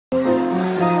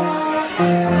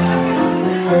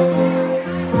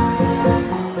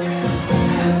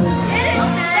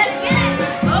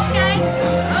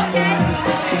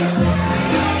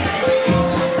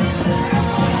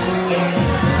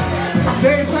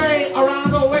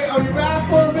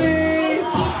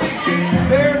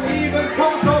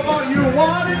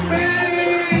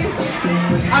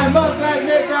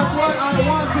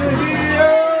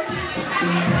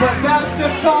not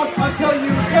just talk until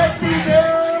you take me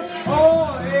there.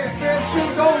 Oh, if it's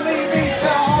true, don't leave me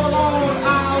all alone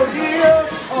out here.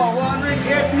 Oh, wondering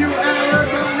if you ever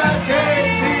gonna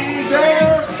take me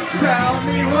there. Tell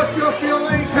me what you're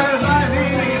feeling, cause I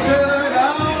need to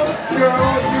know.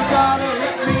 Girl, you gotta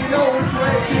let me know which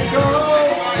way to go.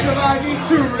 Cause I need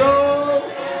to know.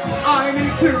 I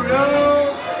need to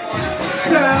know.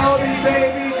 Tell me,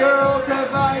 baby girl,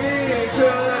 cause I need to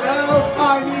know.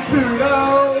 I need to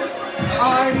know.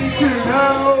 I need to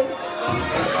know.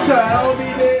 Tell me,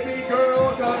 baby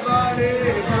girl, cause I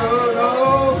need to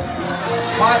know.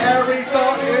 My every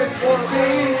thought is for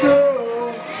being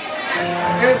true.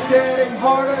 It's getting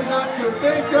harder not to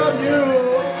think of you.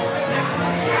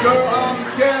 Girl, I'm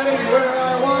getting where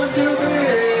I want to be.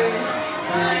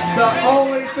 The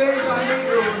only thing I need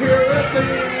to hear is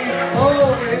thee.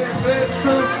 Oh, if it's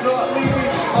true, not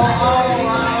leaving all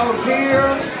out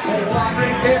here.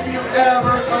 Wondering if you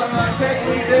ever gonna take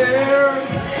me there.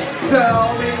 Tell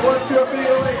me what you're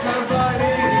feeling, cause I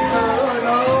need to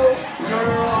know.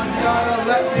 Girl, you gotta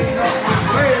let me know which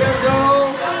way to go.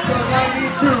 Cause I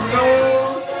need to know.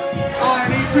 I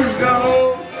need to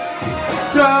know.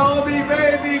 Tell me,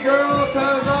 baby girl,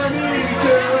 cause I need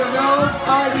to know.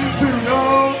 I need to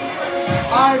know.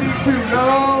 I need to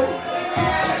know.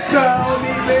 Tell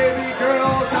me, baby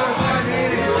girl, cause I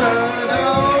need to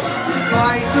know.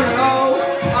 I need to know.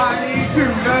 I need to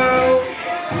know.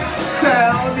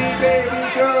 Tell me, baby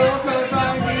girl, cause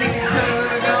I need to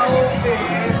know.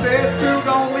 If it's true,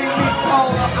 don't leave me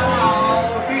all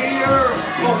out here.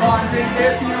 Wondering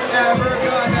if you ever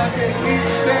gonna take me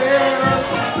there.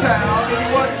 Tell me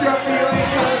what you're feeling,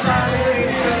 cause I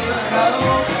need to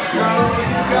know. Girl,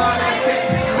 you gotta take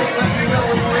me, let me know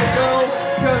which way to go.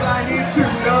 Cause I need to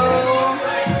know.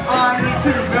 I need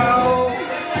to know.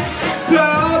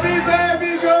 Tell me,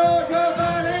 baby girl, cause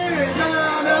I need to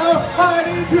know. I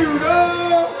need to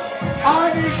know.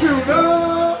 I need to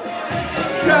know.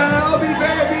 Tell me,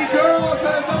 baby girl,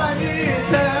 cause I need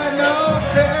to know.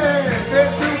 Hey,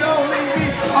 if you don't leave me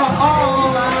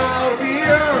all out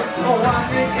here.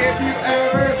 Wondering if you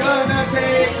ever gonna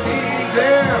take me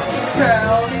there.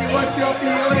 Tell me what you're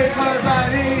feeling, cause I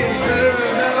need to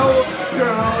know.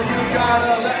 Girl, you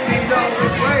gotta let me know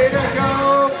which way to go.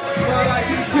 But I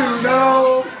need to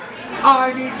know.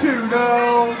 I need to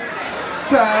know.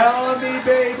 Tell me,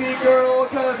 baby girl,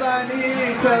 cause I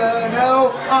need to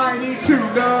know. I need to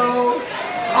know.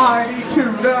 I need to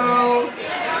know.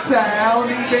 Tell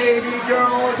me, baby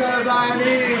girl, cause I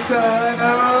need to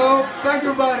know. Thank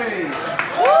you, buddy.